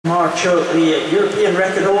Marcho, the European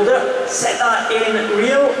record holder, set that in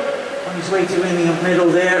Rio on his way to winning a medal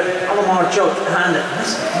there. Marcho and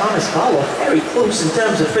Mamis Valov very close in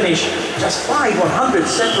terms of finish, just 5/100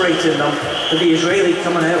 separating them, with the Israeli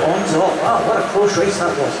coming out on top. Wow, what a close race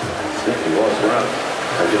that was. It was, wow.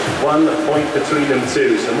 And just 1 point between them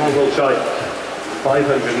two. So Mongol Chai,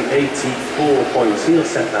 584 points. He'll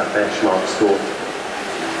set that benchmark score.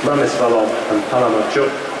 Mamis Valov and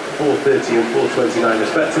Palamarchuk, 430 and 429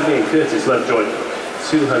 respectively. And Curtis Lovejoy,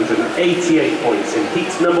 288 points in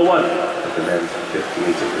heat number 1 of the men's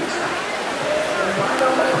 50-metre freestyle.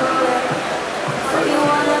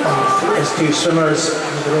 There's two swimmers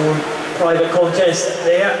in their own private contest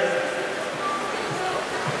there.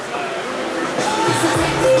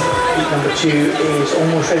 Heat number 2 is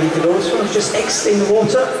almost ready to go. This one's just exiting the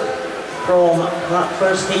water from that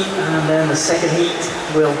first heat, and then the second heat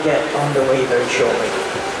will get underway very shortly.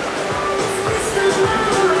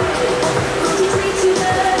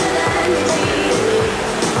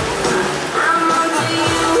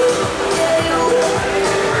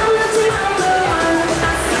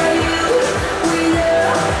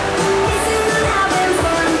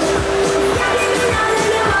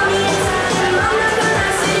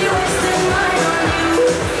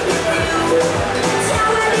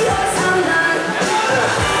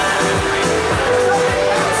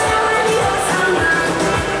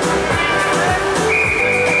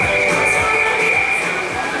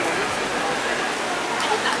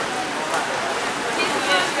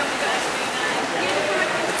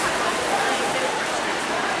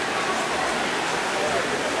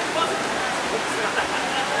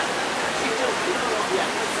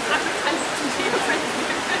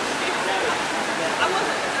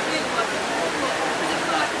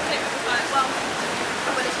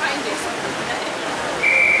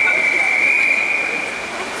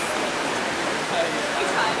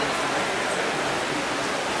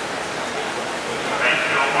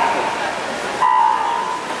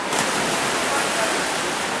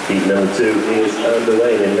 Heat number 2 is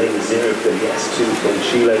underway in lane 0 for the S2 from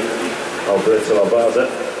Chile. Alberto Albaza.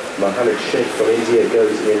 Mohammed Sheikh from India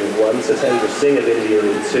goes in 1. Satendra Singh of India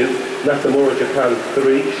in 2. Nakamura, Japan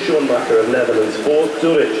 3. Schoenmacher of Netherlands 4.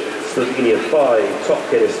 Duric, Slovenia 5.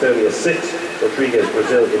 Topkin, Estonia 6. Rodriguez,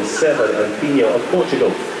 Brazil in 7. And Pino of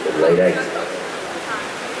Portugal in lane 8.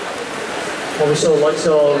 Well, we saw lots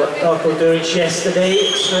of Darko Duric yesterday.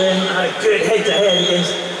 Had a good head-to-head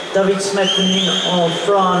against David Smetany of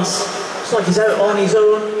France. Looks like he's out on his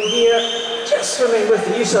own here, just swimming with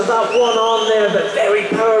the use of that one arm there, but very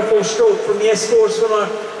powerful stroke from the S4 swimmer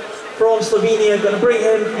from Slovenia. Going to bring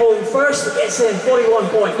him home first. Gets in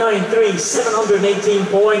 41.93, 718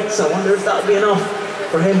 points. I wonder if that'll be enough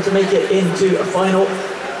for him to make it into a final.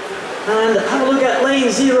 And have a look at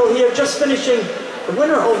lane 0 here, just finishing. The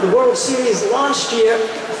winner of the World Series last year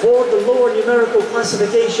for the lower numerical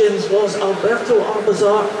classifications was Alberto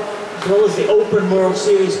Albaza, as well as the Open World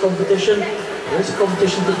Series competition. There is a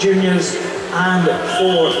competition for juniors and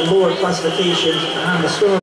for lower classifications, and the swimmer